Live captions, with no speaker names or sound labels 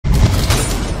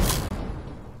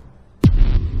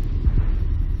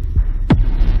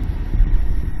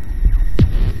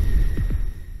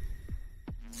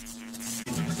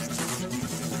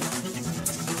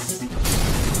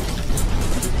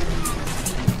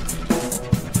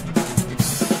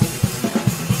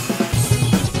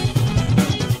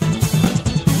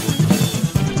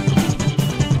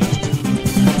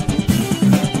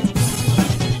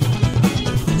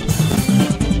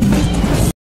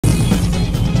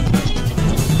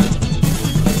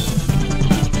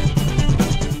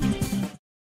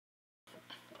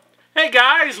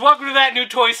guys, welcome to That New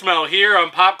Toy Smell here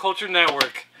on Pop Culture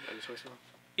Network. That new toy smell?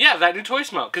 Yeah, That New Toy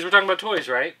Smell, because we're talking about toys,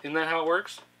 right? Isn't that how it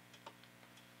works?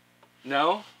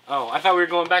 No? Oh, I thought we were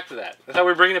going back to that. I thought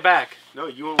we were bringing it back. No,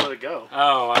 you won't let it go.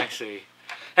 Oh, I see.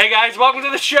 Hey guys, welcome to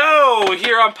the show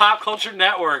here on Pop Culture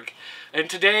Network. And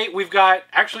today we've got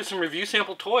actually some review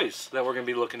sample toys that we're going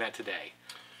to be looking at today.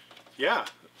 Yeah,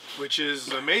 which is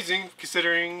amazing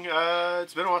considering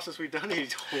it's been a while since we've done any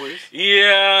toys.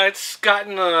 Yeah, it's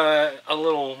gotten a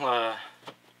little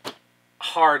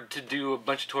hard to do a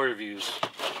bunch of toy reviews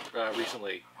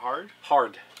recently. Hard?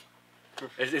 Hard.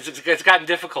 It's gotten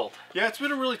difficult. Yeah, it's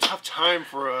been a really tough time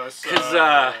for us.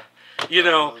 Because, you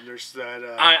know, there's that,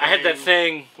 I had that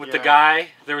thing with the guy.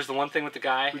 There was the one thing with the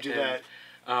guy. Who did that?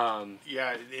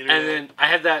 Yeah, the internet. And then I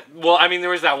had that, well, I mean, there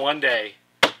was that one day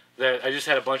that I just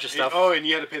had a bunch of stuff. Oh, and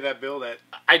you had to pay that bill that...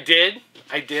 I did.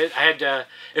 I had to...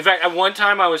 In fact, at one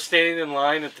time I was standing in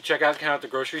line at the checkout counter at the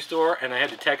grocery store, and I had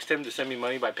to text him to send me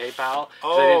money by PayPal,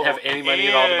 because I didn't have any money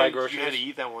at all to buy groceries. You had to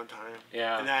eat that one time.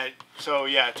 Yeah. And that... So,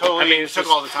 yeah, totally, I mean, it took just,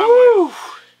 all the time. Woo!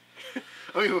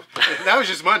 I mean, that was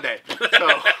just Monday, so...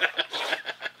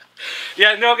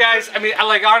 Yeah, no, guys, I mean,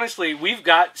 like, honestly, we've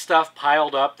got stuff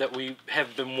piled up that we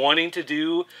have been wanting to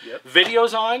do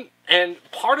videos on, and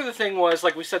part of the thing was,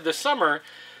 like we said this summer,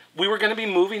 we were going to be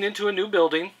moving into a new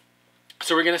building,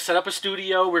 so we're going to set up a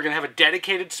studio, we're going to have a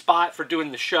dedicated spot for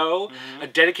doing the show, a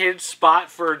dedicated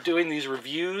spot for doing these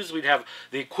reviews, we'd have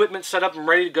the equipment set up and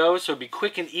ready to go, so it'd be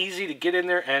quick and easy to get in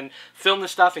there and film the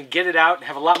stuff and get it out and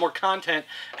have a lot more content,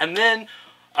 and then...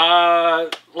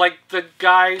 like the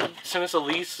guy sent us a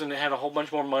lease and it had a whole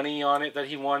bunch more money on it that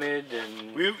he wanted,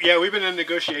 and we've been in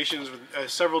negotiations with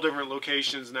several different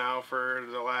locations now for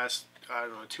the last, I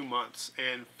don't know, 2 months,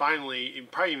 and finally,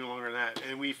 probably even longer than that,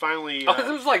 and we finally... oh,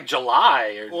 it was like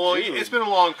July or well, June. It's been a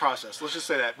long process, let's just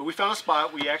say that, but we found a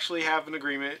spot, we actually have an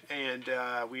agreement, and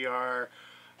we are...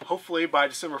 hopefully by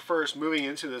December 1st moving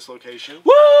into this location.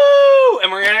 Woo! And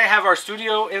we're going to have our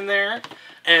studio in there,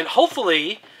 and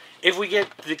hopefully... if we get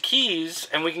the keys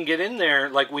and we can get in there,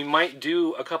 like, we might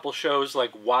do a couple shows, like,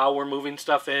 while we're moving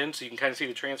stuff in, so you can kind of see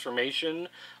the transformation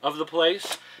of the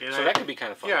place. And so that could be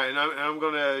kind of fun. Yeah, and I'm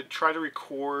going to try to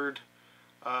record,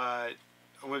 I'm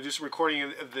going to do some recording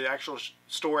of the actual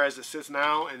store as it sits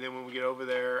now, and then when we get over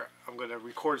there, I'm going to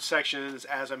record sections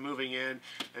as I'm moving in,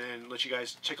 and let you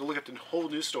guys take a look at the whole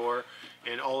new store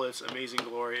and all its amazing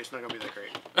glory. It's not going to be that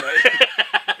great. But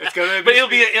it's going to be... but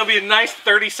it'll be a nice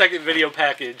 30-second video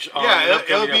package. Yeah,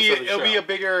 it'll be a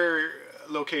bigger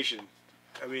location.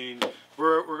 I mean,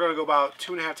 we're going to go about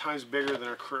 2.5 times bigger than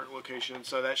our current location,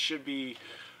 so that should be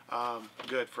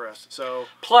good for us. So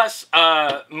plus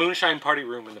moonshine party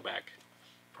room in the back.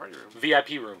 Party room.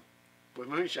 VIP room. With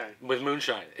moonshine. With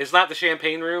moonshine. It's not the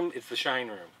champagne room, it's the shine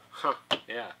room. Huh.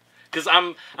 Yeah. Because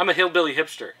I'm a hillbilly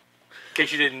hipster, in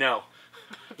case you didn't know.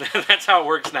 That's how it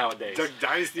works nowadays. Duck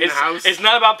Dynasty in the house. It's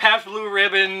not about Pabst Blue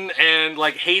Ribbon and,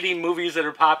 like, hating movies that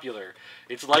are popular.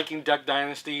 It's liking Duck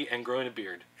Dynasty and growing a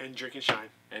beard. And drinking shine.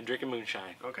 And drinking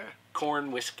moonshine. Okay.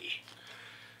 Corn whiskey.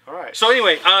 Alright. So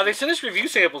anyway, they sent us review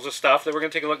samples of stuff that we're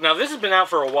going to take a look. Now, this has been out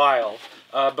for a while,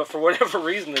 but for whatever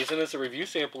reason, they sent us a review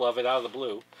sample of it out of the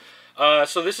blue.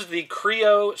 So this is the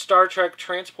Kreo Star Trek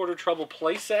Transporter Trouble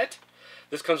playset.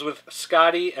 This comes with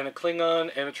Scotty and a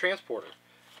Klingon and a transporter.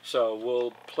 So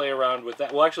we'll play around with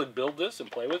that. We'll actually build this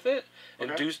and play with it,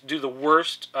 and do the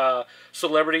worst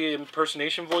celebrity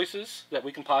impersonation voices that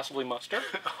we can possibly muster.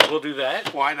 We'll do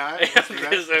that. Why not?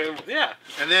 Yeah.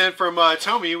 And then from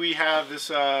Tomy, we have this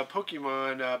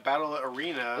Pokemon Battle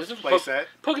Arena playset.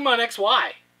 Pokemon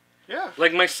XY. Yeah.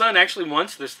 Like, my son actually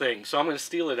wants this thing, so I'm going to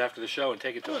steal it after the show and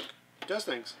take it to him. It does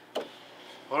things.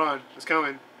 Hold on. It's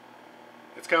coming.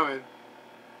 It's coming.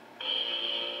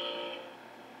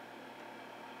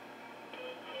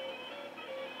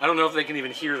 I don't know if they can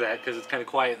even hear that because it's kind of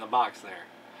quiet in the box there.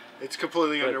 It's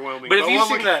completely underwhelming. But if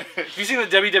you've seen the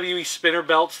WWE spinner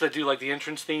belts that do like the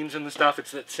entrance themes and the stuff,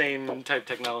 it's that same type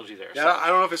technology there. Yeah, so. I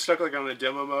don't know if it's stuck like on a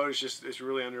demo mode. It's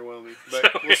really underwhelming. But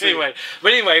so we'll see.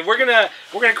 Anyway, we're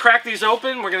gonna crack these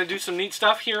open. We're gonna do some neat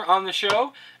stuff here on the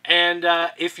show, and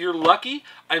if you're lucky,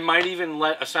 I might even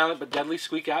let a silent but deadly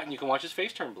squeak out, and you can watch his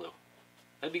face turn blue.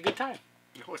 That'd be a good time.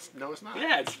 No, it's not.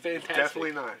 Yeah, it's fantastic.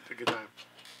 Definitely not. It's a good time.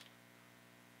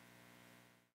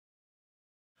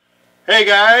 Hey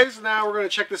guys, now we're going to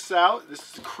check this out. This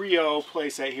is the Kreo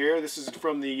playset here. This is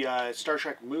from the Star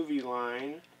Trek movie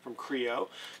line from Kreo.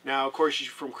 Now, of course,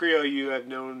 from Kreo, you have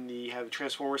known the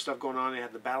Transformer stuff going on. They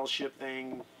have the battleship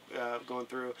thing going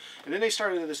through. And then they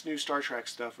started this new Star Trek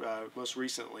stuff most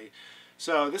recently.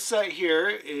 So this set here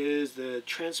is the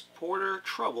Transporter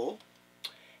Trouble.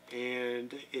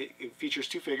 and it features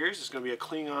 2 figures. It's going to be a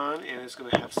Klingon, and it's going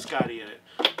to have Scotty in it.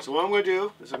 So what I'm going to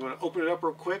do is I'm going to open it up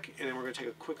real quick, and then we're going to take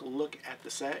a quick look at the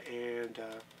set and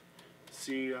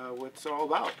see what it's all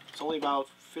about. It's only about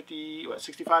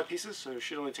 65 pieces, so it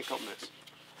should only take a couple minutes.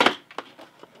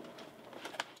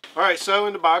 Alright, so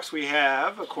in the box we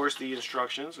have, of course, the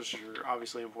instructions, which are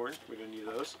obviously important. We're going to need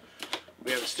those.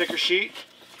 We have a sticker sheet.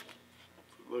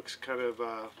 Looks kind of,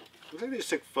 looks like they just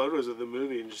took photos of the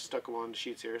movie and just stuck them on the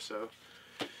sheets here. So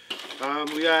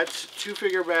we got 2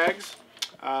 figure bags,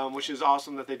 which is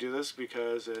awesome that they do this,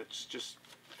 because it's just,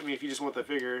 I mean, if you just want the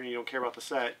figure and you don't care about the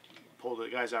set, you pull the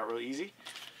guys out really easy.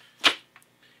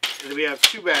 And then we have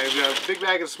 2 bags. We have a big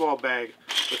bag and a small bag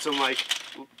with some like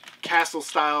castle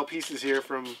style pieces here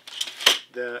from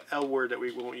the L word that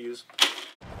we won't use.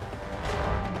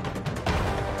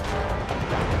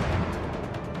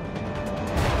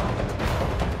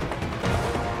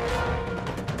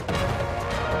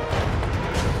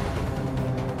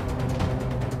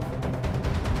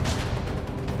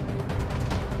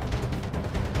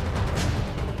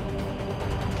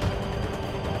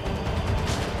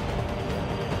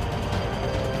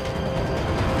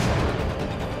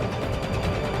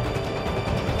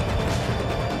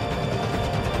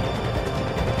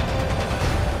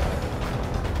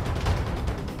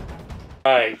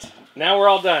 Alright, now we're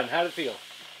all done. How'd it feel?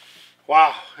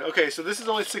 Wow. Okay, so this is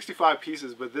only 65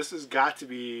 pieces, but this has got to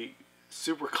be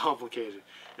super complicated.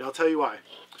 And I'll tell you why.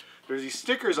 There's these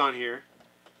stickers on here,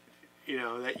 you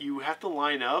know, that you have to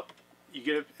line up. You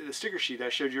get a sticker sheet that I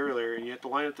showed you earlier, and you have to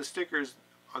line up the stickers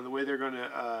on the way they're going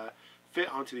to fit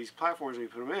onto these platforms when you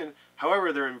put them in.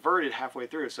 However, they're inverted halfway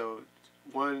through, so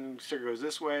one sticker goes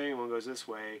this way, and one goes this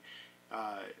way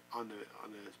on the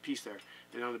piece there.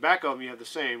 And on the back of them, you have the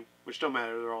same, which don't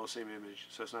matter. They're all the same image,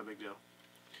 so it's not a big deal.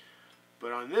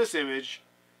 But on this image,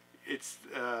 it's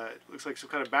looks like some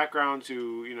kind of background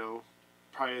to, you know,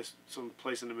 probably some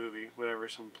place in the movie, whatever,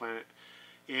 some planet.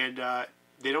 And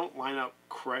they don't line up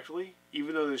correctly,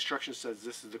 even though the instruction says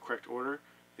this is the correct order.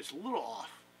 It's a little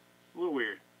off, a little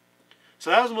weird. So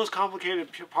that was the most complicated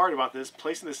part about this,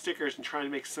 placing the stickers and trying to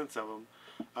make sense of them.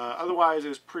 Otherwise, it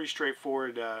was pretty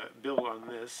straightforward build on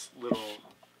this little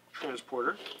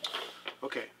transporter.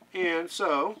 Okay, and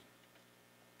so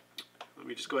let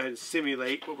me just go ahead and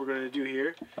simulate what we're going to do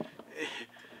here.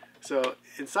 So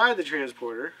inside the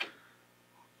transporter,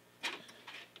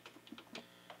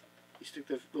 you stick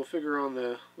the little figure on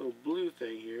the little blue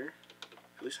thing here.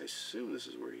 At least I assume this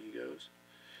is where he goes.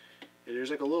 And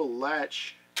there's like a little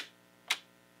latch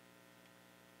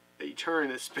that you turn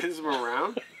that spins them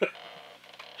around.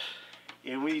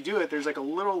 And when you do it, there's like a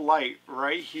little light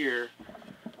right here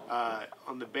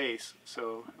on the base.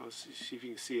 So let's see if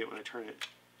you can see it when I turn it.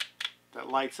 That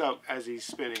lights up as he's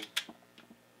spinning.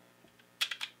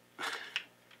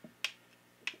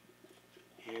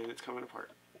 And it's coming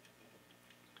apart.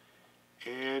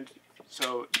 And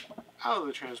so out of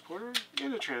the transporter,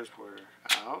 in the transporter,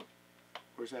 out.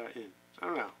 Where's that in? I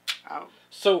don't know. Out.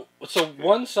 So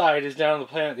one side is down on the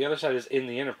planet, the other side is in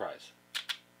the Enterprise.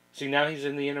 See, now he's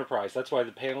in the Enterprise. That's why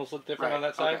the panels look different on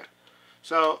that side. Okay.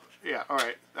 So yeah, all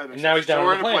right. And now he's down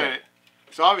on the planet.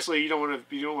 So obviously you don't want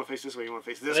to face this way. You want to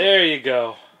face this way. There you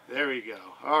go. There we go.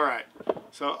 All right.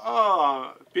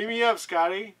 So beam me up,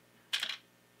 Scotty.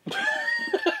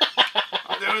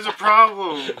 There was a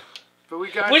problem, but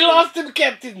we got. We lost him,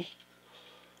 Captain.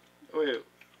 Oh, wait.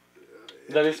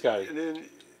 That is Scotty. And then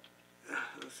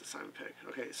that's the Simon Pegg.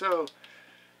 Okay, so.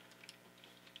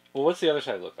 Well, what's the other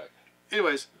side look like?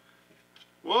 Anyways,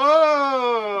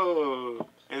 whoa!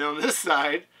 And on this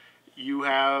side, you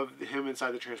have him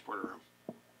inside the transporter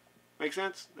room. Make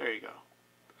sense? There you go.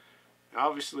 Now,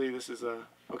 obviously, this is a...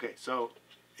 Okay, so,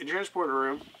 in the transporter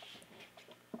room,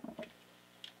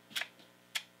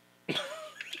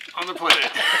 on the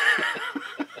planet.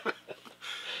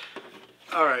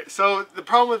 Alright, so the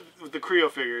problem with the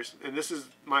Kreo figures, and this is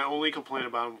my only complaint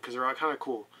about them, because they're all kind of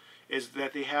cool, is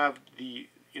that they have the...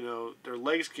 You know, their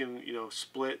legs can, you know,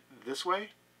 split this way,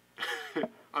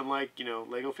 unlike, you know,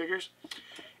 Lego figures.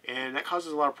 And that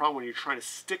causes a lot of problem when you're trying to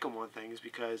stick them on things,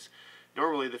 because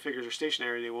normally the figures are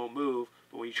stationary, they won't move,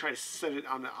 but when you try to set it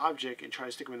on the object and try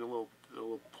to stick them in the little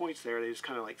points there, they just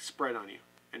kind of like spread on you,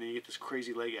 and then you get this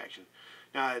crazy leg action.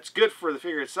 Now, it's good for the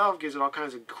figure itself, gives it all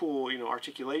kinds of cool, you know,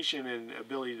 articulation and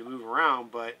ability to move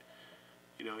around, but,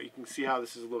 you know, you can see how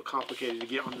this is a little complicated to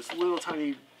get on this little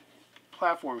tiny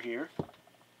platform here.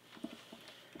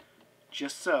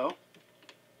 Just so.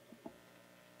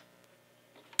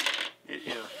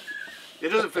 It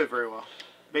doesn't fit very well.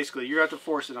 Basically, you have to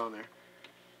force it on there.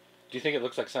 Do you think it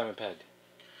looks like Simon Pegg?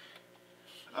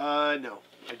 No,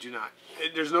 I do not.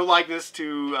 There's no likeness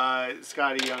to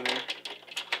Scotty on there.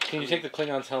 Can you take the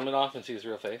Klingon's helmet off and see his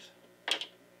real face?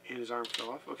 And his arm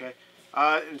fell off. Okay.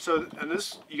 And so, and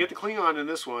this, you get the Klingon in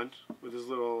this one with his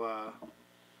little.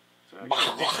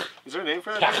 Is there a name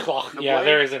for that? Yeah,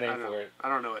 there is a name for it. I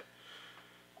don't know it.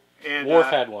 And Worf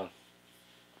had one.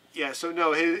 Yeah. So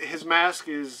no, his mask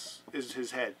is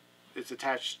his head. It's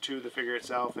attached to the figure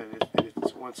itself, and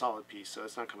it's one solid piece, so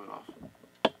it's not coming off.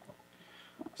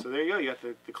 So there you go. You got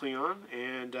the Klingon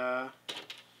and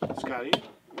Scotty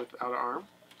without an arm.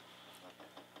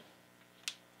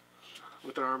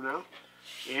 With an arm now.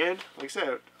 And, like I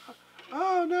said,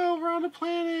 oh no, we're on the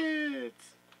planet!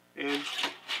 And,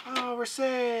 oh, we're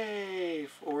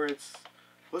safe! Or it's,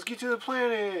 let's get to the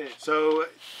planet! So,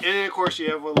 and then of course you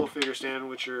have a little figure stand,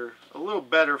 which are a little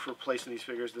better for placing these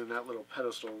figures than that little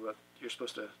pedestal that you're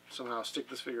supposed to somehow stick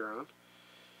this figure on.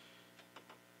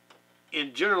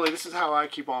 And generally, this is how I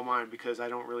keep all mine, because I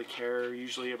don't really care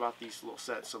usually about these little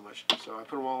sets so much. So I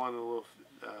put them all on the little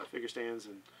figure stands,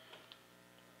 and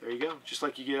there you go. Just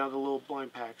like you get out of the little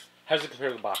blind packs. How does it compare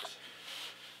to the box?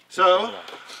 So,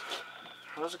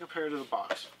 how does it compare to the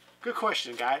box? Good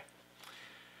question, guy.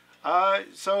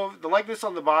 So the likeness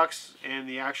on the box and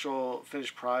the actual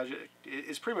finished project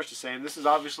is pretty much the same. This is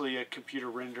obviously a computer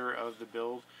render of the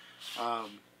build.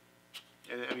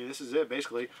 And I mean, this is it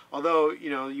basically. Although,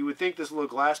 you know, you would think this little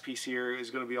glass piece here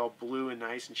is going to be all blue and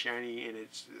nice and shiny, and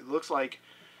it looks like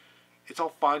it's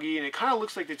all foggy, and it kind of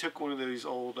looks like they took one of those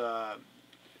old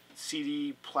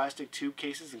CD plastic tube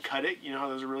cases and cut it. You know how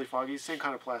those are really foggy? Same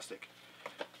kind of plastic.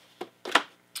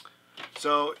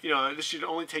 So, you know, this should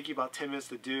only take you about 10 minutes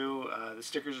to do. The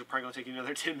stickers are probably going to take you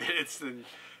another 10 minutes. And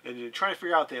trying to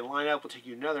figure out they line up will take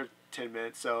you another 10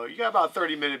 minutes. So you got about a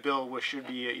 30-minute build, which should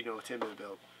be, you know, a 10-minute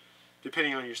build,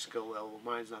 depending on your skill level.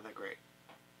 Mine's not that great.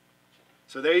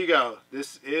 So there you go.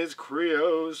 This is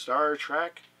Kreo's Star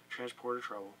Trek Transporter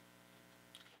Trouble.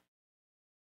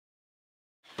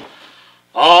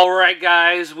 Alright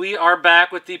guys, we are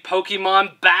back with the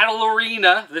Pokemon Battle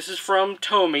Arena. This is from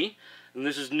Tomy, and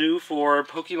this is new for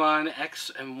Pokemon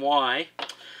X and Y.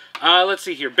 Let's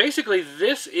see here. Basically,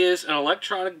 this is an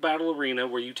electronic battle arena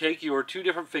where you take your two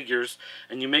different figures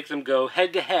and you make them go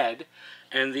head-to-head,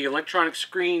 and the electronic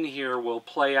screen here will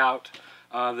play out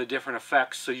the different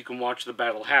effects so you can watch the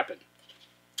battle happen.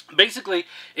 Basically,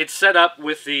 it's set up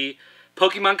with the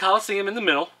Pokemon Coliseum in the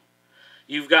middle.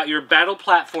 You've got your battle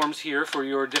platforms here for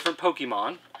your different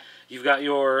Pokemon. You've got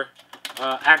your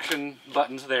action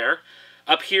buttons there.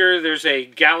 Up here, there's a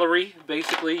gallery,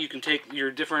 basically. You can take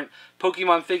your different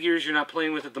Pokemon figures you're not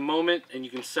playing with at the moment, and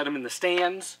you can set them in the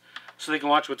stands so they can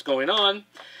watch what's going on.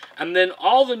 And then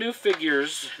all the new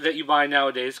figures that you buy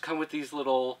nowadays come with these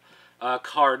little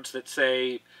cards that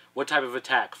say what type of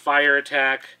attack. Fire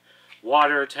attack,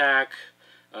 water attack,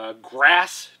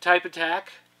 grass type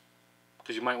attack,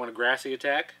 because you might want a grassy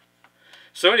attack.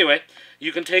 So anyway,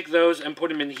 you can take those and put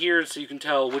them in here so you can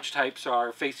tell which types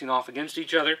are facing off against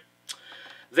each other.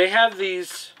 They have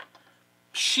these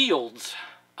shields.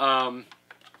 On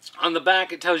the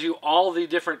back it tells you all the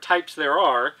different types there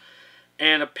are,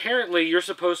 and apparently you're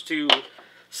supposed to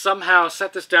somehow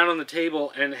set this down on the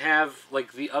table and have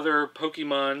like the other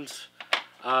Pokemons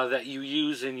that you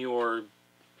use in your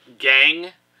gang,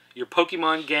 your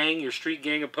Pokemon gang, your street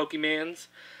gang of Pokemans.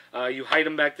 You hide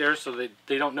them back there so that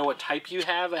they don't know what type you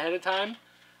have ahead of time,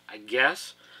 I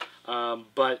guess.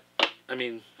 But, I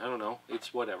mean, I don't know.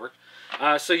 It's whatever.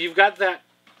 So you've got that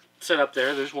set up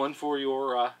there. There's one for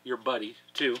your buddy,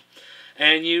 too.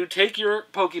 And you take your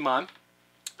Pokemon,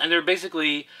 and there are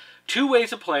basically two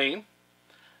ways of playing.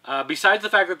 Besides the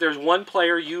fact that there's one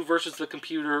player, you versus the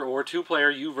computer, or two player,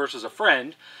 you versus a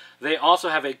friend, they also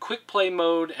have a quick play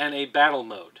mode and a battle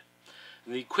mode.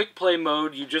 In the quick play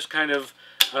mode, you just kind of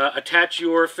attach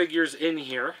your figures in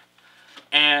here,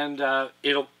 and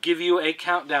it'll give you a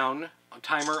countdown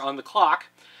timer on the clock.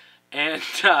 And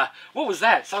what was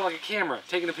that? It sounded like a camera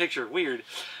taking a picture. Weird.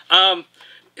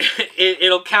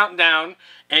 It'll count down,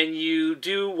 and you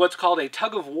do what's called a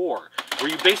tug of war, where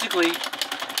you basically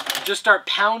just start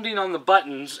pounding on the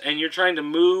buttons, and you're trying to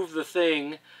move the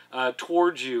thing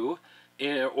towards you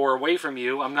or away from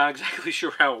you. I'm not exactly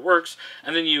sure how it works.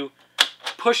 And then you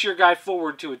push your guy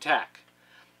forward to attack.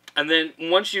 And then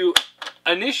once you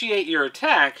initiate your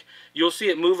attack, you'll see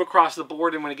it move across the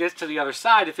board, and when it gets to the other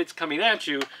side, if it's coming at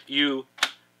you, you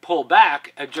pull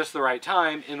back at just the right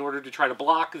time in order to try to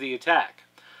block the attack.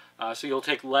 So you'll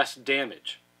take less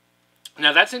damage.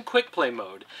 Now that's in quick play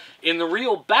mode. In the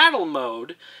real battle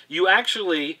mode, you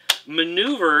actually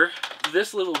maneuver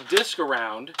this little disc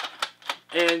around,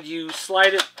 and you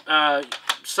slide it,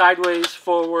 sideways,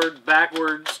 forward,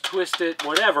 backwards, twist it,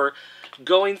 whatever,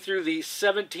 going through the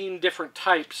 17 different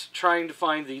types, trying to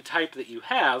find the type that you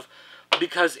have,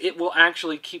 because it will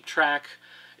actually keep track.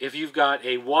 If you've got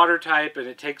a water type and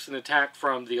it takes an attack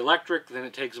from the electric, then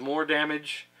it takes more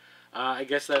damage. I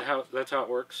guess that's how it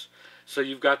works. So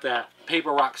you've got that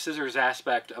paper, rock, scissors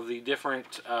aspect of the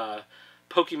different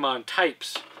Pokemon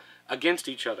types against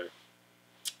each other.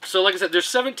 So like I said, there's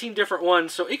 17 different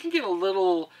ones, so it can get a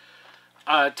little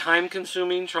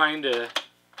time-consuming trying to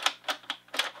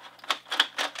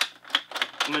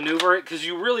maneuver it, because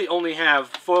you really only have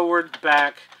forward,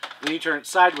 back, then you turn it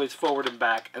sideways, forward, and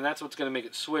back, and that's what's going to make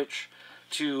it switch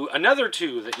to another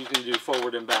 2 that you can do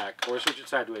forward and back, or switch it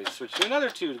sideways, switch to another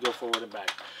 2 to go forward and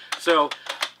back. So,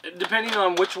 depending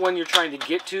on which one you're trying to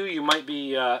get to, you might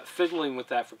be fiddling with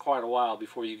that for quite a while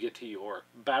before you get to your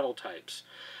battle types.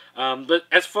 But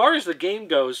as far as the game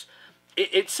goes,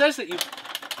 it says that you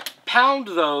pound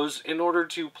those in order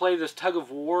to play this tug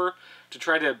of war to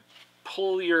try to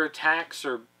pull your attacks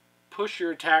or push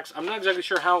your attacks. I'm not exactly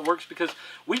sure how it works, because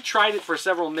we tried it for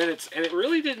several minutes and it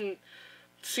really didn't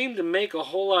seem to make a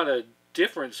whole lot of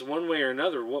difference one way or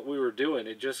another what we were doing.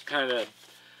 It just kind of,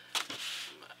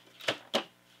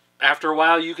 after a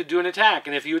while you could do an attack,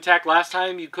 and if you attacked last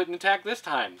time you couldn't attack this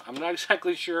time. I'm not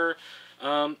exactly sure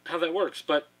how that works,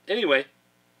 but anyway,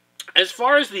 as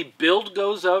far as the build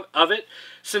goes of it,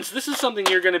 since this is something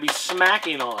you're going to be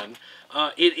smacking on,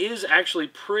 it is actually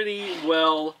pretty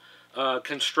well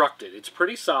constructed. It's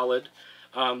pretty solid.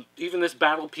 Even this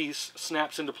battle piece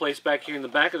snaps into place back here in the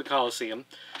back of the Coliseum.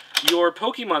 Your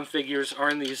Pokemon figures are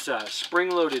in these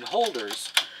spring-loaded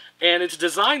holders, and it's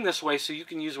designed this way so you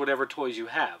can use whatever toys you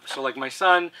have. So like my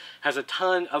son has a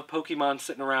ton of Pokemon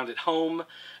sitting around at home,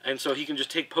 and so he can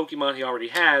just take Pokemon he already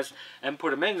has and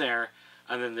put them in there,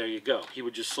 and then there you go. He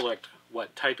would just select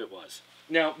what type it was.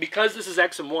 Now, because this is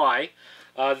X and Y,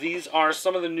 these are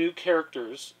some of the new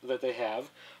characters that they have.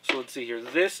 So let's see here.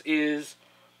 This is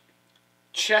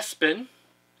Chespin,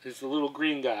 is the little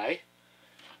green guy.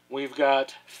 We've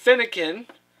got Finnegan,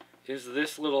 is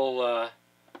this little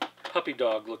puppy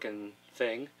dog looking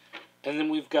thing. And then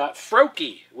we've got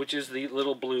Froakie, which is the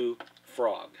little blue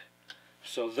frog.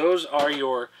 So those are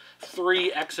your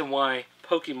 3 X and Y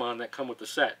Pokemon that come with the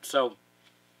set. So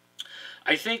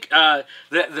I think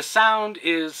the sound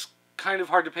is kind of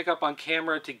hard to pick up on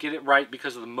camera to get it right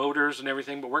because of the motors and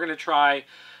everything, but we're going to try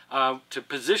to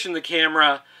position the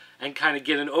camera and kind of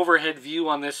get an overhead view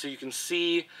on this so you can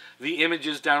see the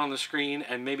images down on the screen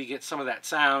and maybe get some of that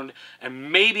sound.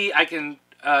 And maybe I can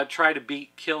try to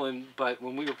beat Killen, but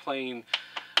when we were playing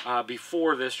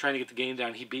before this, trying to get the game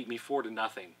down, he beat me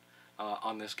 4-0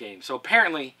 on this game. So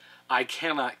apparently I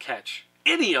cannot catch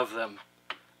any of them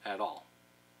at all.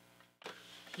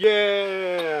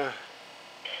 Yeah!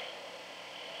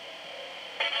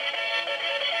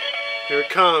 Here it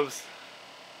comes.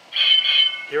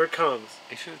 Here it comes.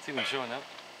 You sure it's even showing up?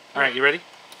 Alright, you ready?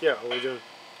 Yeah, what are we doing?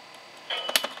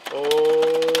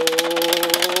 Oh,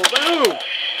 boom!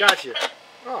 Gotcha.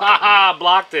 Oh. Haha,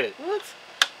 blocked it. What?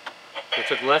 It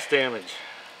took less damage.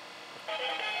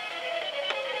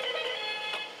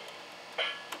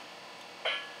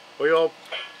 What are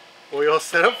you all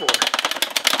set up for?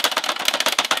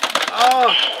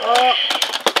 Oh!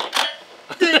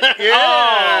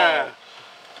 Yeah! Oh.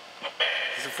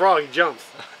 It's a frog, he jumps.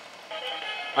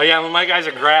 Oh yeah, well, my guy's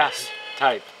a grass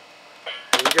type.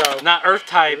 Here we go. Not earth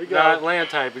type, not land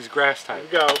type, he's grass type.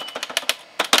 Here we go.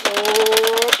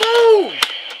 Oh, boom!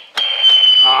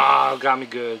 Oh, got me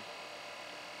good.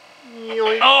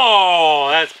 Yoink. Oh,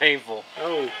 that's painful.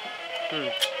 Oh.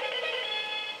 Here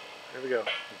we go.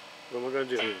 What am I going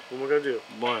to do? 2. What am I going to do?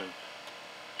 1.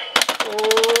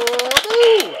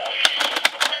 Oh, boom!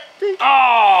 Ding.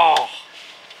 Oh!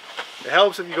 It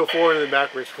helps if you go forward and then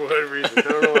backwards for whatever reason. I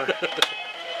don't know why.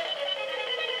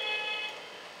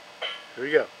 Here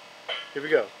we go. Here we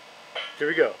go. Here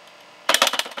we go.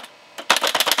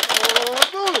 Oh,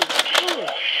 boom! Boom!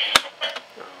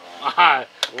 Ah,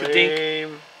 good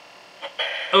dink.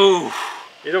 Oh!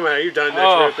 It don't matter. You're done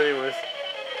next trip anyways.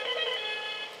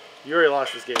 You already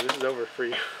lost this game. This is over for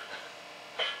you.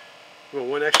 Come on,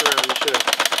 one extra round. You should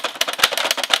have.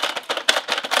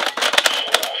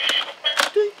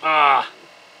 Ah!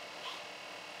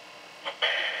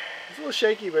 It's a little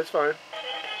shaky, but it's fine.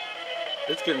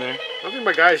 It's getting there. I don't think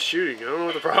my guy's shooting. I don't know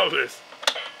what the problem is.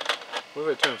 What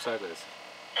if I turn him sideways?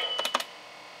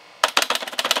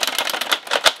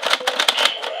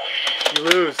 You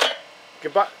lose.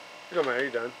 Goodbye. It don't matter.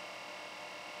 You're done.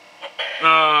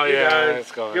 Oh, You're yeah. done.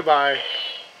 It's gone. Goodbye.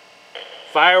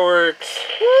 Fireworks.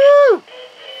 Woo!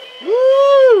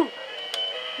 Woo!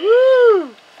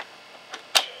 Woo!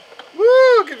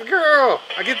 Look at the girl.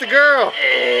 I get the girl.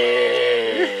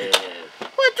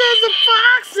 What does the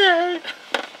fox say?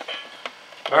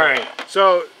 All right.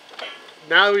 So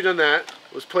now that we've done that,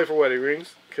 let's play for wedding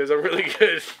rings because I'm really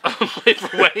good. Play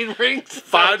for wedding rings.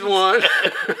 5-1.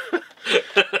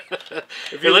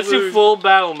 Hey, let's do full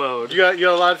battle mode. You got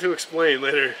a lot to explain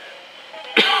later.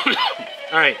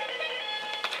 All right.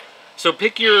 So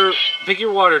pick your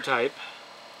water type.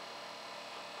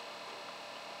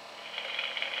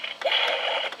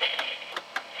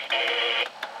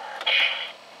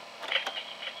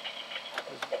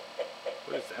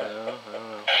 What is that? I don't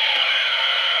know.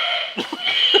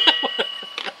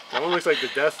 That one looks like the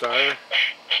Death Star.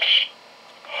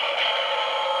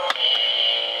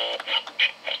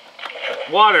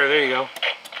 Water, there you go.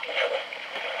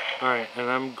 Alright, and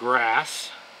I'm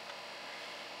grass.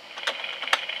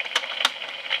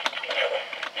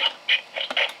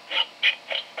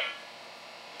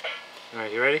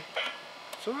 Alright, you ready?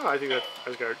 Somehow I think that I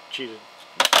just got cheated.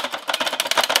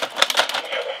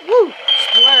 Woo!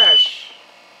 Splash!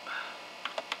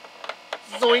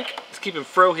 Zoink! It's keeping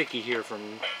Frohickey here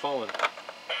from falling.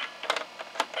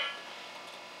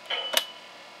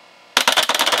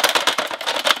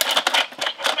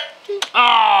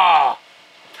 Ah!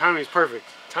 Timing is perfect.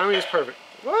 Timing is perfect.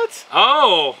 What?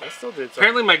 Oh! I still did something.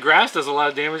 Apparently my grass does a lot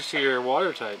of damage to your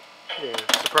water type. Yeah,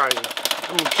 surprising.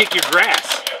 I'm gonna kick your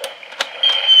grass.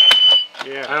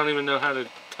 Yeah. I don't even know how to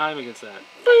time against that.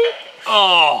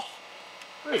 Oh!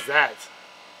 What is that?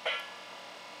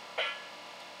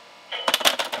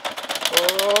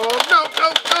 Oh, no, no,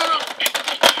 no,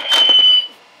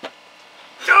 no!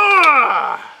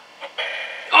 Ah!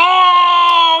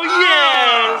 Oh,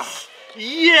 yes!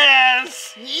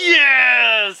 Yes!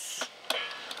 Yes!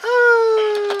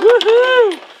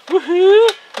 Woohoo! Woohoo!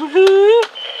 Woohoo!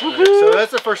 Woohoo! So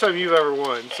that's the first time you've ever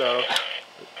won, so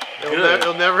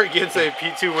it'll never again say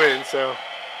P2 win, so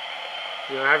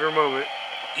have your moment.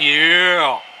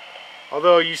 Yeah!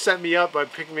 Although you set me up by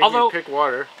making me pick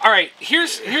water. Alright,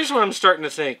 here's what I'm starting to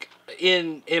think.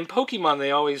 In Pokemon,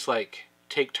 they always, like,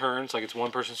 take turns. Like, it's one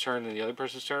person's turn and the other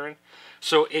person's turn.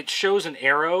 So it shows an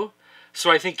arrow. So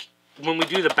I think when we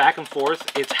do the back and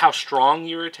forth, it's how strong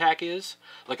your attack is.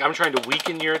 Like, I'm trying to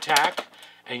weaken your attack,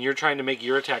 and you're trying to make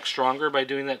your attack stronger by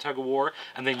doing that tug of war.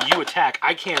 And then you attack.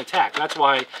 I can't attack. That's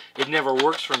why it never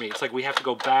works for me. It's like we have to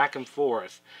go back and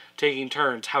forth, taking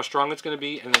turns, how strong it's going to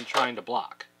be, and then trying to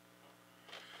block.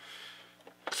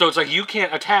 So it's like you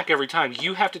can't attack every time.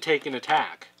 You have to take an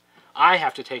attack. I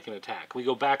have to take an attack. We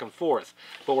go back and forth.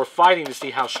 But we're fighting to see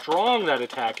how strong that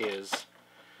attack is.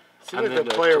 Seems like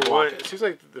the player won. It seems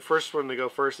like the first one to go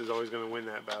first is always going to win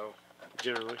that battle,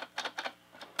 generally.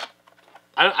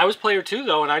 I was player 2,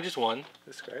 though, and I just won.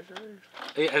 This guy's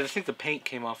right. I think the paint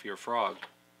came off your frog.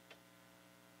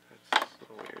 That's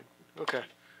so weird. Okay.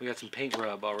 We got some paint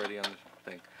rub already on the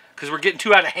thing. Because we're getting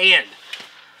too out of hand.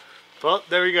 Well,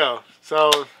 there we go.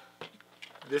 So,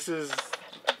 this is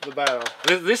the battle.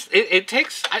 It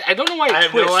takes... I don't know why it I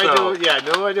twists, have no idea. though. Yeah,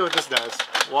 no idea what this does.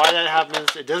 Why that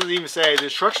happens. It doesn't even say. The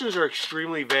instructions are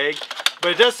extremely vague.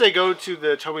 But it does say go to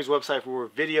the Tommy's website for more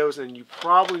videos. And you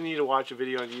probably need to watch a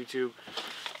video on YouTube.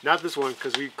 Not this one,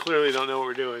 because we clearly don't know what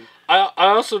we're doing. I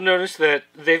also noticed that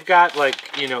they've got,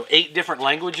 like, 8 different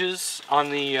languages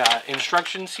on the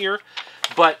instructions here.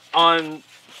 But on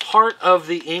part of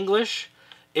the English,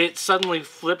 it suddenly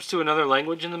flips to another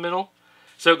language in the middle.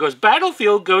 So it goes,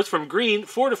 battlefield goes from green,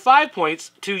 4 to 5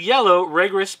 points, to yellow,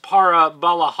 Regris para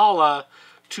Balahala,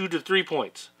 2 to 3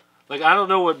 points. Like, I don't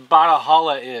know what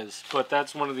Balahala is, but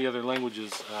that's one of the other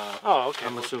languages. Oh, okay.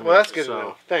 I'm assuming. Well, that's good to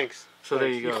know. Thanks. So there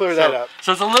you go. You cleared that up.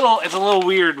 So it's a little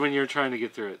weird when you're trying to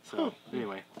get through it. So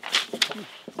anyway,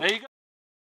 there you go.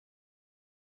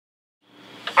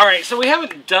 All right, so we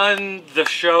haven't done the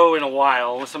show in a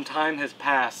while. Some time has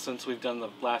passed since we've done the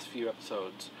last few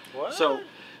episodes. What?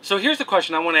 So here's the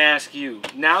question I want to ask you.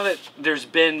 Now that there's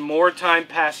been more time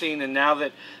passing and now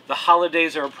that the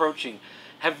holidays are approaching,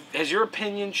 has your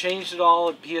opinion changed at all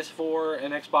at PS4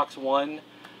 and Xbox One?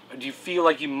 Or do you feel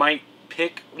like you might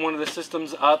pick one of the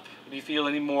systems up? Do you feel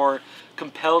any more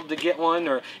compelled to get one,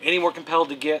 or any more compelled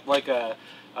to get like the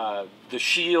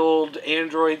Shield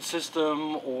Android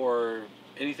system, or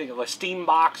anything like Steam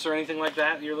box or anything like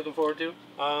that you're looking forward to?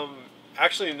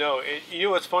 Actually, no. You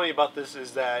know what's funny about this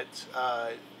is that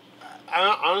I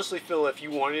honestly feel if you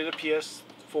wanted a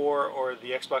PS4 or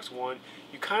the Xbox One,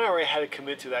 you kind of already had to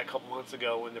commit to that a couple months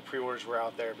ago when the pre-orders were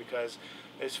out there, because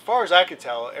as far as I could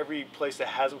tell, every place that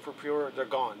has them for pre-order, they're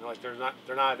gone. They're not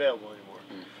available anymore.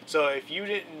 So if you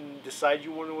didn't decide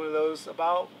you wanted one of those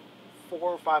about 4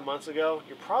 or 5 months ago,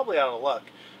 you're probably out of luck.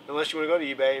 unless you want to go to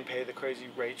eBay and pay the crazy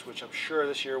rates, which I'm sure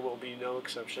this year will be no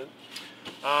exception.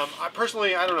 I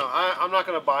personally, I don't know. I'm not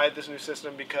going to buy this new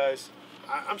system because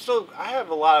I have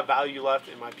a lot of value left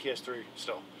in my PS3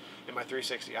 still, in my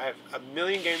 360. I have a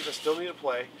million games I still need to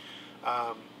play.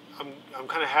 I'm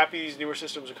kind of happy these newer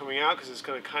systems are coming out because it's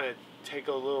going to kind of take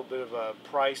a little bit of a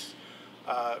price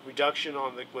reduction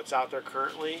on what's out there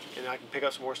currently, and I can pick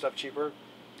up some more stuff cheaper.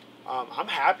 I'm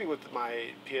happy with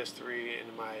my PS3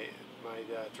 and my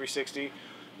 360.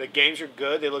 The games are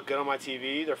good. They look good on my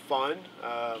TV. They're fun.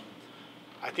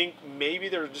 I think maybe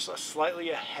they're just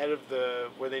slightly ahead of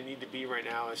where they need to be right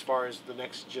now as far as the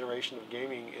next generation of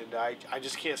gaming, and I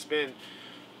just can't spend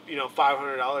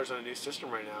 $500 on a new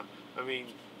system right now. I mean,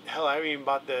 hell, I haven't even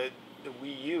bought the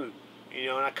Wii U,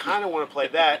 and I kind of want to play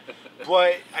that,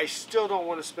 but I still don't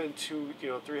want to spend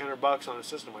 $300 on a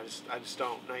system. I just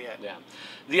don't, not yet. Yeah.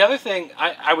 The other thing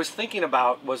I was thinking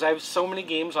about was I have so many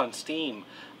games on Steam.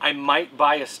 I might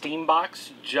buy a Steam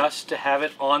box just to have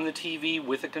it on the TV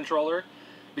with a controller,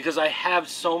 because I have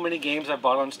so many games I've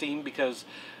bought on Steam because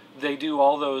they do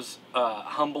all those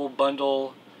humble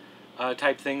bundle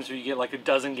type things where you get like a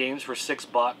dozen games for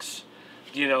 $6.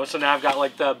 So now I've got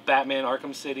like the Batman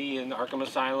Arkham City and Arkham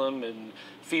Asylum and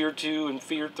Fear 2 and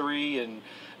Fear 3 and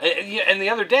the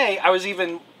other day I was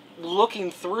even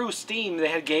looking through Steam. They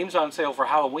had games on sale for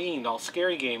Halloween, all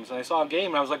scary games, and I saw a game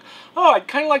and I was like, oh, I'd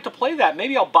kind of like to play that.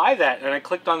 Maybe I'll buy that. And I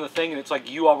clicked on the thing and it's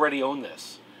like, you already own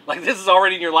this. Like, this is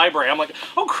already in your library. I'm like,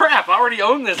 oh crap, I already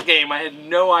own this game. I had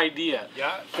no idea.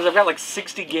 Yeah. Because I've got like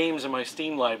 60 games in my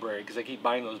Steam library because I keep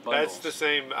buying those bundles. That's the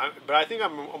same, but I think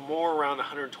I'm more around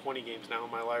 120 games now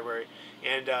in my library.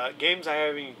 And games I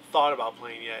haven't even thought about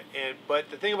playing yet. But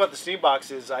the thing about the Steam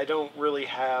box is I don't really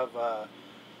have,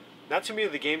 not too many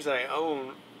of the games that I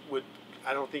own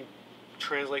I don't think,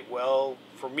 translate well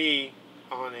for me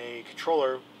on a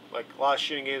controller. Like a lot of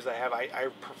shooting games I have, I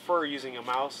prefer using a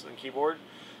mouse and keyboard.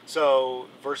 So,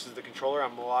 versus the controller,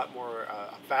 I'm a lot more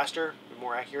faster and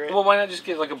more accurate. Well, why not just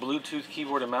get like a Bluetooth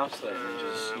keyboard and mouse then? And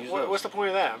just use what's the point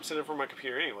of that? I'm sitting in front of my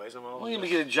computer anyways. Well, you can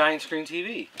get a giant screen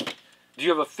TV. Do you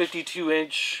have a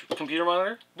 52-inch computer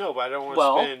monitor? No, but I don't want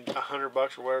to spend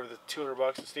 $100 or whatever the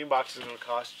 $200 the Steam box is going to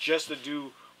cost just to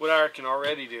do what I can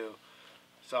already do.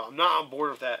 So, I'm not on board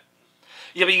with that.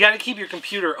 Yeah, but you got to keep your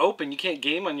computer open. You can't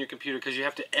game on your computer because you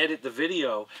have to edit the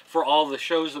video for all the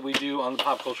shows that we do on the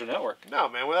Pop Culture Network. No,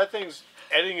 man. When that thing's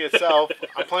editing itself,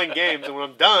 I'm playing games, and when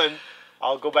I'm done,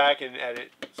 I'll go back and edit.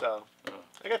 So,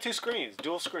 I got 2 screens,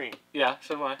 dual screen. Yeah,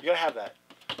 so do I. You got to have that.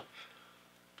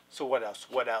 So what else?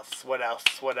 What else? What else?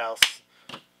 What else?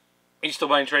 Are you still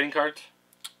buying trading cards?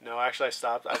 No, actually, I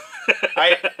stopped.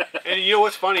 And you know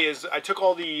what's funny is I took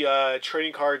all the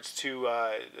trading cards to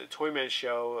the Toy Man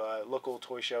show, local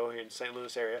toy show here in St.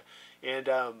 Louis area, and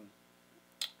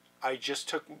I just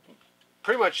took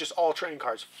pretty much just all trading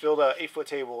cards, filled a 8-foot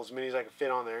table, as many as I could fit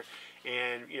on there,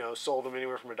 and sold them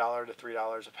anywhere from $1 to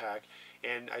 $3 a pack,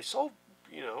 and I sold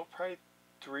probably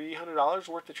 $300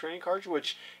 worth of trading cards,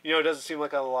 which it doesn't seem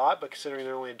like a lot, but considering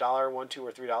they're only $1, $1, $2,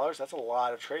 or $3, that's a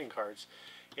lot of trading cards,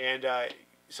 and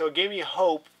so it gave me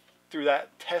hope through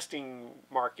that testing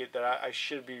market that I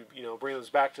should be, bringing those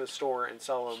back to the store and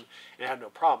sell them and have no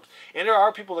problems. And there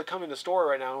are people that come in the store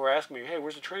right now who are asking me, hey,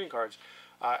 where's the trading cards?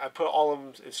 I put all of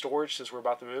them in storage since we're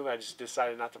about to move. I just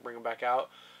decided not to bring them back out.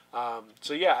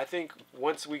 So yeah, I think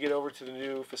once we get over to the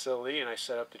new facility and I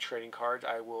set up the trading cards,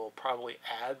 I will probably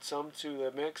add some to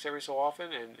the mix every so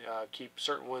often and keep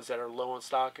certain ones that are low on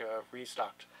stock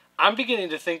restocked. I'm beginning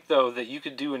to think, though, that you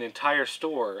could do an entire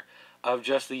store of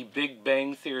just the Big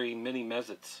Bang Theory mini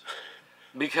Mezits.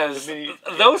 Because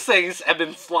those things have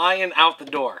been flying out the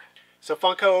door. So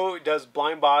Funko does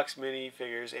blind box mini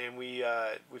figures, and we've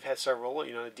had several.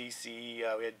 The DC,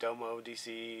 we had Domo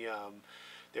DC.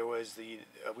 There was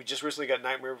we just recently got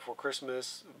Nightmare Before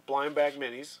Christmas blind bag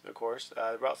minis, of course.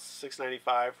 About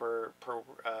 $6.95 per.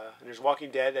 And there's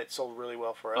Walking Dead that sold really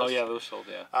well for us. Oh yeah, those sold,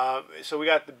 yeah. So we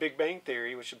got the Big Bang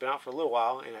Theory, which has been out for a little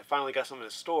while, and I finally got some in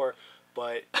the store.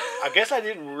 But I guess I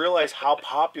didn't realize how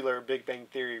popular Big Bang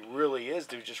Theory really is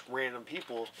to just random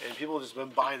people. And people have just been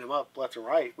buying them up left and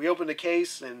right. We opened the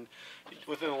case, and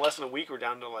within less than a week, we're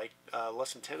down to like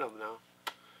less than 10 of them now.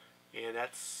 And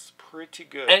that's pretty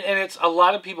good. And it's a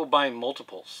lot of people buying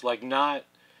multiples. Like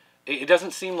it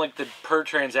doesn't seem like the per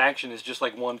transaction is just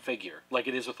like one figure. Like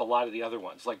it is with a lot of the other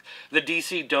ones. Like the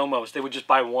DC Domos, they would just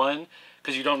buy one.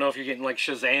 Because you don't know if you're getting like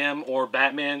Shazam or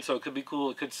Batman, so it could be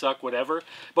cool, it could suck, whatever.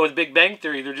 But with Big Bang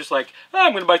Theory, they're just like, oh,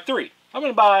 I'm going to buy 3. I'm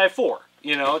going to buy 4.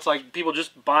 It's like people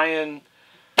just buying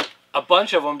a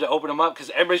bunch of them to open them up because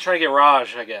everybody's trying to get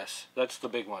Raj, I guess. That's the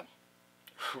big one.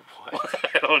 What?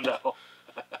 I don't know.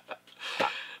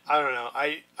 I don't know.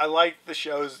 I like the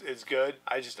shows. It's good.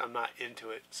 I'm not into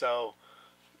it. So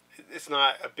it's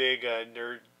not a big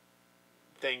nerd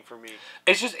thing for me.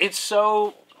 It's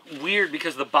so weird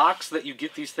because the box that you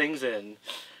get these things in,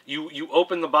 you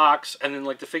open the box and then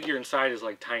like the figure inside is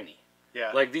like tiny.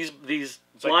 Yeah. Like these it's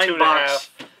blind like box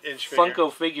 2.5-inch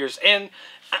Funko figures, and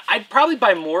I'd probably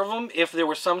buy more of them if there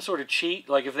was some sort of cheat,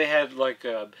 like if they had like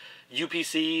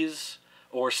UPCs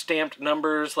or stamped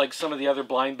numbers, like some of the other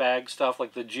blind bag stuff,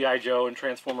 like the G.I. Joe and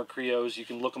Transformer Kreos. You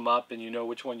can look them up and you know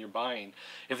which one you're buying.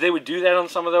 If they would do that on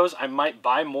some of those, I might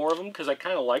buy more of them because I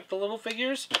kind of like the little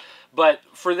figures. But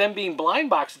for them being blind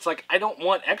box, it's like I don't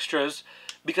want extras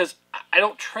because I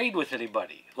don't trade with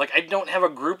anybody. Like, I don't have a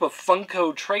group of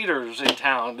Funko traders in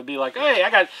town to be like, hey, I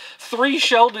got 3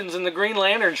 Sheldons in the Green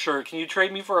Lantern shirt. Can you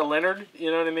trade me for a Leonard?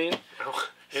 You know what I mean?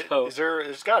 So,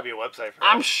 there's got to be a website for that.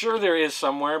 I'm sure there is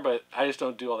somewhere, but I just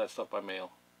don't do all that stuff by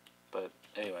mail. But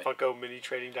anyway.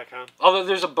 FunkoMiniTrading.com. Although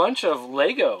there's a bunch of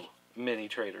Lego mini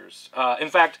traders. In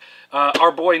fact,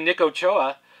 our boy Nick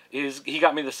Ochoa, he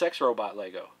got me the sex robot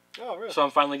Lego. Oh, really? So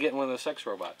I'm finally getting one of the sex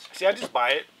robots. See, I just buy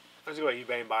it. I just go to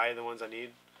eBay and buy the ones I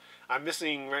need. I'm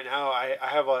missing right now. I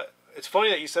have a. It's funny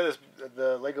that you said this,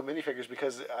 the Lego minifigures,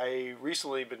 because I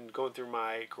recently been going through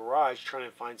my garage trying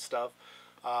to find stuff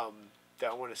that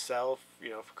I want to sell,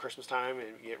 for Christmas time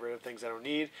and get rid of things I don't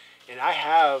need. And I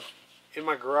have in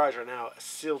my garage right now a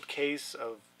sealed case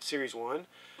of Series 1.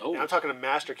 Oh. And I'm talking a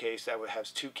master case that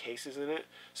has 2 cases in it.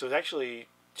 So it's actually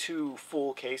 2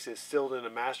 full cases sealed in a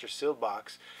master sealed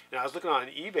box. And I was looking on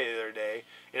eBay the other day,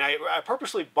 and I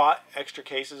purposely bought extra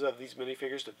cases of these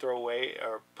minifigures to throw away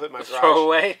or put in my garage. Throw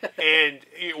away? And,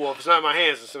 well, if it's not in my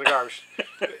hands, it's in the garbage.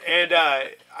 And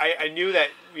I knew that,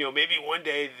 maybe one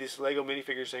day this Lego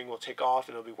minifigure thing will take off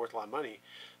and it'll be worth a lot of money.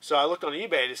 So I looked on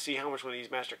eBay to see how much one of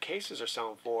these master cases are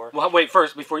selling for. Well, wait,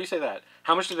 first, before you say that,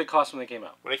 how much did they cost when they came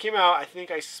out? When they came out, I think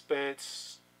I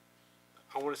spent,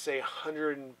 I want to say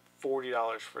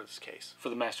 $140 for this case. For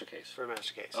the master case? For the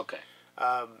master case. Okay.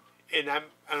 And I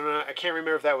don't know, I can't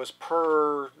remember if that was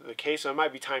per the case, so it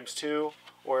might be times 2,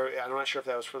 or I'm not sure if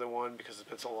that was for the one because it's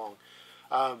been so long.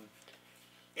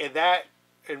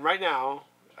 And right now,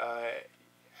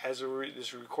 as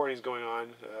this recording is going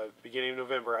on, beginning of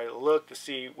November, I looked to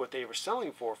see what they were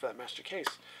selling for that master case.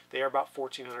 They are about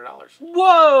 $1,400.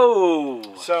 Whoa!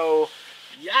 So,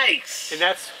 yikes!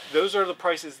 and those are the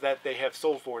prices that they have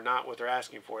sold for, not what they're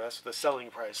asking for. That's the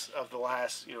selling price of the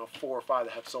last 4 or 5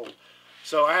 that have sold.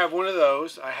 So I have one of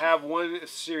those. I have one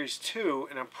Series 2,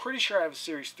 and I'm pretty sure I have a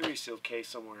Series 3 sealed case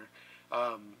somewhere.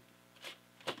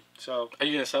 So are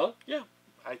you gonna sell it? Yeah,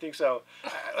 I think so.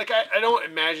 I don't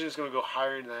imagine it's going to go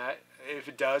higher than that. If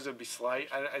it does, it'd be slight.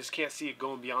 I just can't see it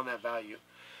going beyond that value.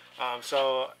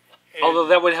 Although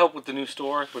that would help with the new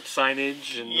store, with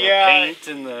signage and the paint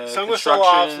and the some construction. sell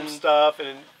off some stuff,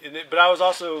 but I was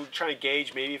also trying to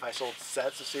gauge maybe if I sold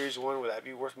sets of Series 1, would that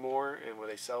be worth more, and would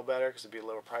they sell better because it'd be a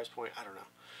lower price point? I don't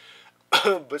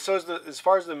know. But so as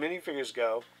far as the minifigures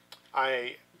go,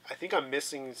 I think I'm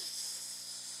missing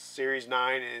Series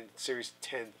 9 and Series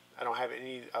 10. I don't have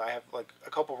any. I have like a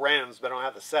couple randoms, but I don't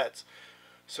have the sets.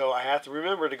 So I have to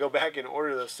remember to go back and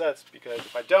order those sets, because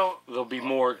if I don't, they'll be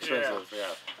more expensive.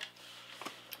 Yeah.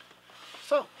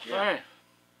 So, yeah. All right.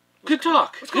 Good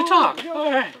talk. Good talk.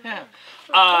 All right.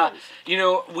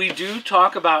 Yeah. We do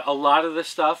talk about a lot of this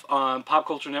stuff on Pop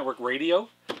Culture Network Radio,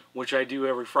 which I do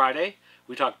every Friday.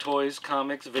 We talk toys,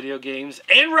 comics, video games,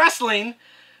 and wrestling,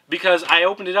 because I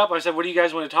opened it up. I said, what do you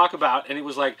guys want to talk about? And it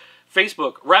was like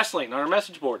Facebook, wrestling on our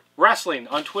message board, wrestling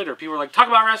on Twitter. People were like, talk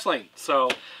about wrestling. So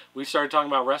we started talking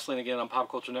about wrestling again on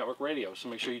Pop Culture Network Radio. So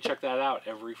make sure you check that out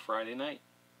every Friday night.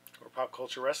 Or Pop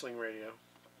Culture Wrestling Radio.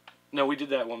 No, we did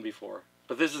that one before.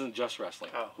 But this isn't just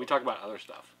wrestling. Oh. We talk about other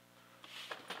stuff.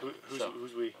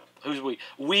 Who's we? Who's we?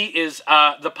 We is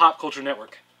the Pop Culture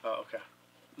Network. Oh, okay.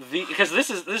 Because this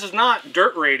is not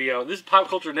Dirt Radio. This is Pop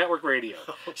Culture Network Radio.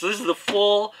 So this is the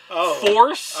full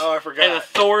force I forgot. and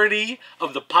authority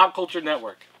of the Pop Culture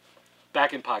Network.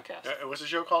 Back in podcast. What's the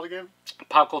show called again?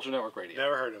 Pop Culture Network Radio.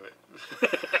 Never heard of it.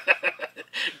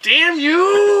 Damn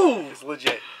you! It's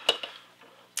legit.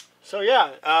 So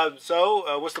yeah,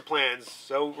 what's the plans?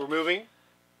 So we're moving.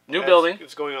 New building.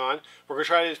 It's going on. We're going to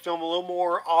try to film a little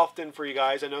more often for you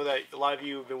guys. I know that a lot of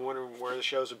you have been wondering where the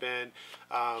shows have been.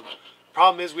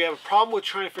 Problem is, we have a problem with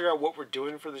trying to figure out what we're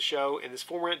doing for the show, and this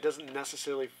format doesn't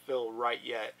necessarily feel right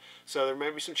yet. So there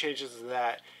might be some changes to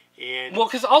that. And well,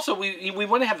 because also we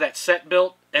want to have that set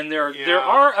built, and there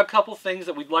are a couple things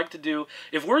that we'd like to do.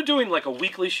 If we're doing like a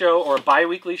weekly show or a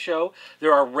bi-weekly show,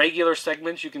 there are regular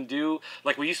segments you can do.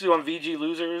 Like we used to do on VG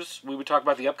Losers, we would talk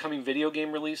about the upcoming video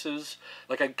game releases.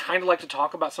 Like I'd kind of like to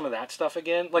talk about some of that stuff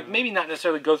again. Like maybe not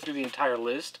necessarily go through the entire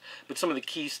list, but some of the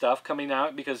key stuff coming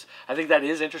out, because I think that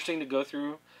is interesting to go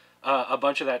through a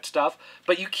bunch of that stuff.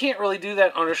 But you can't really do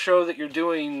that on a show that you're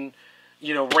doing,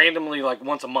 randomly like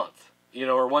once a month.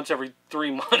 Or once every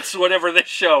 3 months, whatever this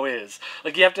show is.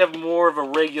 Like, you have to have more of a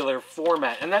regular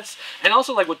format. And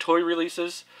also, like, with toy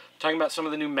releases, talking about some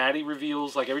of the new Maddie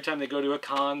reveals, like, every time they go to a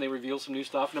con, they reveal some new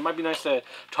stuff. And it might be nice to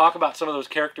talk about some of those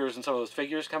characters and some of those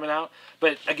figures coming out.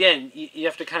 But, again, you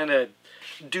have to kind of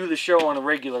do the show on a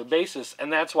regular basis.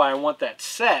 And that's why I want that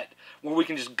set where we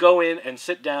can just go in and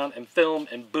sit down and film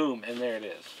and boom, and there it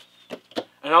is.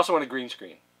 And I also want a green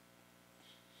screen.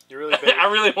 You're really big. I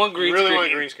really want green screen. You really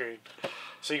want green screen.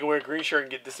 So you can wear a green shirt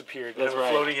and get disappeared. That's right. A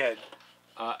floating head.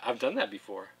 I've done that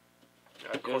before.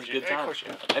 Of course you have. Of course you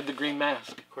have. I had the green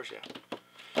mask. Of course you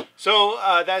have. So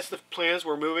that's the plans.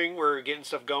 We're moving. We're getting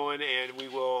stuff going, and we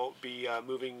will be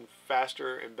moving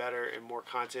faster and better and more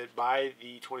content by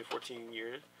the 2014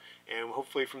 year. And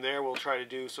hopefully from there we'll try to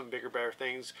do some bigger, better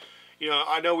things.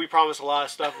 I know we promised a lot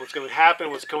of stuff, what's going to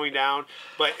happen, what's going down,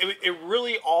 but it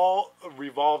really all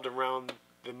revolved around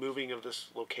the moving of this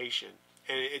location,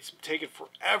 and it's taken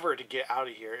forever to get out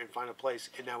of here and find a place,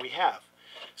 and now we have.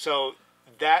 So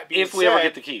that being said, if we ever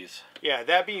get the keys,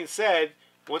 that being said,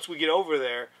 once we get over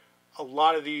there, a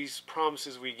lot of these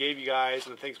promises we gave you guys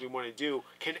and the things we want to do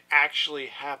can actually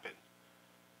happen.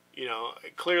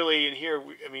 Clearly in here,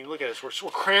 I mean, look at us, we're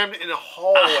crammed in a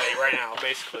hallway right now,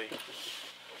 basically.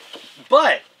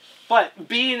 But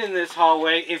being in this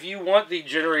hallway, if you want the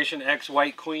Generation X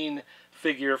White Queen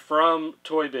figure from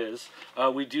Toy Biz,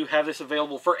 we do have this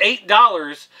available for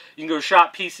 $8. You can go to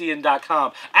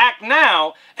shoppcn.com. Act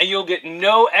now, and you'll get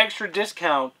no extra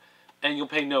discount, and you'll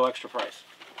pay no extra price.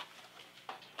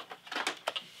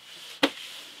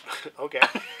 Okay.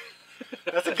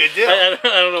 That's a good deal. I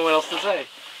don't know what else to say.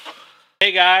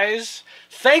 Hey guys,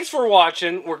 thanks for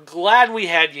watching. We're glad we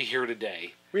had you here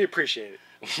today. We appreciate it.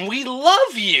 We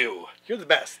love you. You're the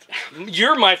best.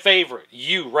 You're my favorite.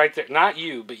 You right there. Not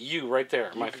you, but you right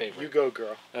there. My favorite. You go,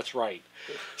 girl. That's right.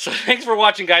 So thanks for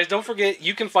watching, guys. Don't forget,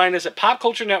 you can find us at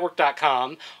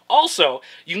popculturenetwork.com. Also,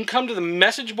 you can come to the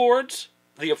message boards,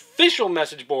 the official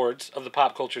message boards of the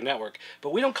Pop Culture Network.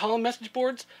 But we don't call them message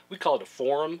boards. We call it a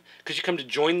forum, because you come to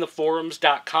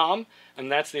jointheforums.com,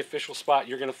 and that's the official spot.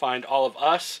 You're going to find all of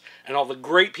us and all the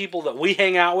great people that we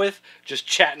hang out with just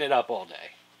chatting it up all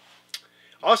day.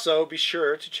 Also, be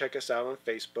sure to check us out on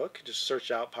Facebook. Just search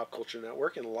out Pop Culture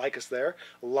Network and like us there.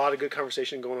 A lot of good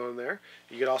conversation going on there.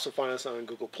 You can also find us on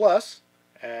Google Plus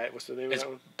at, what's the name of that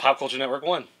one? Pop Culture Network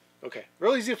 1. Okay.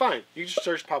 Real easy to find. You just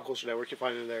search Pop Culture Network. You'll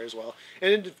find it there as well.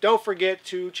 And don't forget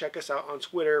to check us out on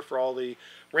Twitter for all the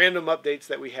random updates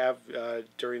that we have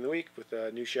during the week with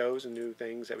new shows and new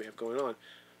things that we have going on.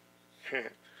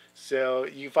 So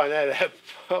you can find that at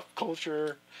Pop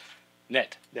Culture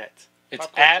Net. It's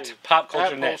at Pop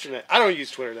Culture Net. I don't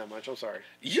use Twitter that much. I'm sorry.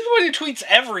 You're the one who tweets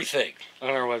everything on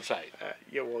our website.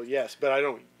 Well, yes, but I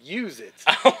don't use it.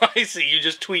 Oh, I see. You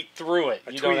just tweet through it.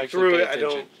 I tweet through it. I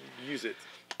don't use it.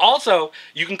 Also,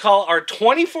 you can call our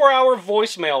 24-hour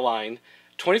voicemail line,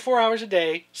 24 hours a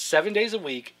day, 7 days a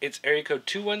week. It's area code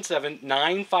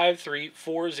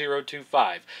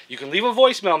 217-953-4025. You can leave a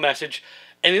voicemail message,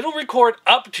 and it'll record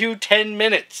up to 10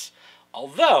 minutes.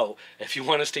 Although, if you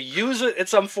want us to use it in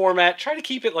some format, try to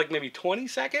keep it like maybe 20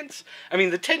 seconds. I mean,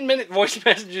 the 10-minute voice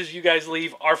messages you guys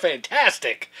leave are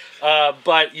fantastic.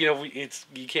 But,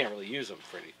 you can't really use them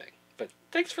for anything. But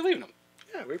thanks for leaving them.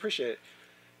 Yeah, we appreciate it.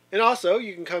 And also,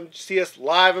 you can come see us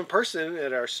live in person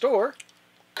at our store.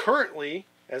 Currently,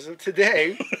 as of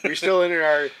today, we're still in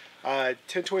our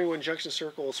 1021 Junction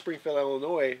Circle, Springfield,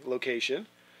 Illinois location.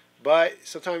 But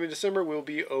sometime in December, we'll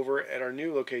be over at our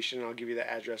new location, and I'll give you the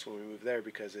address when we move there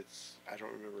because I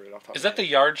don't remember it off the top of my head. Is that the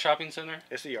Yard Shopping Center?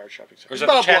 It's the Yard Shopping Center. Or is that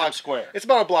the Chatham Square? It's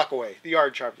about a block away, the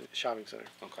Yard Shopping Center.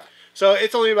 Okay. So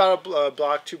it's only about a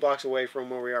block, 2 blocks away from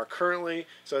where we are currently,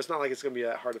 so it's not like it's going to be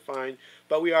that hard to find.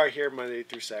 But we are here Monday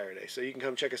through Saturday, so you can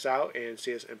come check us out and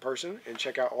see us in person and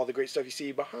check out all the great stuff you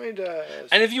see behind us.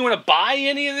 And if you want to buy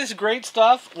any of this great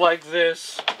stuff, like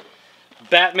this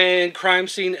Batman crime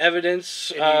scene evidence,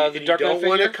 the Dark Knight figure, don't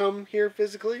want to come here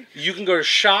physically, you can go to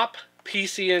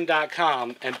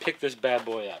shoppcn.com and pick this bad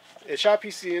boy up. At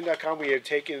shoppcn.com, we have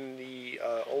taken the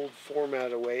old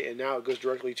format away, and now it goes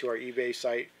directly to our eBay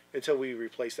site until we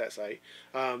replace that site.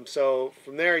 So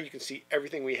from there, you can see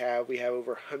everything we have. We have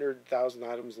over 100,000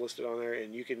 items listed on there,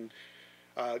 and you can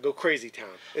go crazy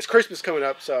town. It's Christmas coming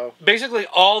up, so basically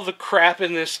all the crap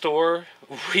in this store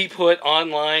we put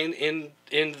online in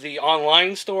the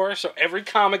online store. So every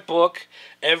comic book,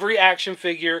 every action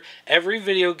figure, every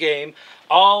video game,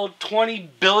 all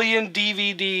 20 billion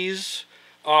DVDs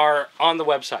are on the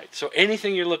website. So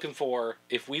anything you're looking for,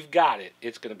 if we've got it,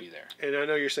 it's going to be there. And I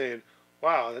know you're saying,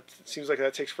 wow, that seems like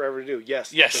that takes forever to do.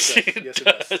 Yes, yes, it does. Yes,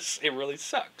 it does. It really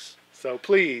sucks. So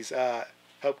please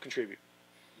help contribute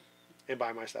and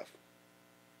buy my stuff.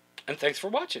 And thanks for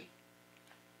watching.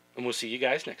 And we'll see you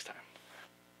guys next time.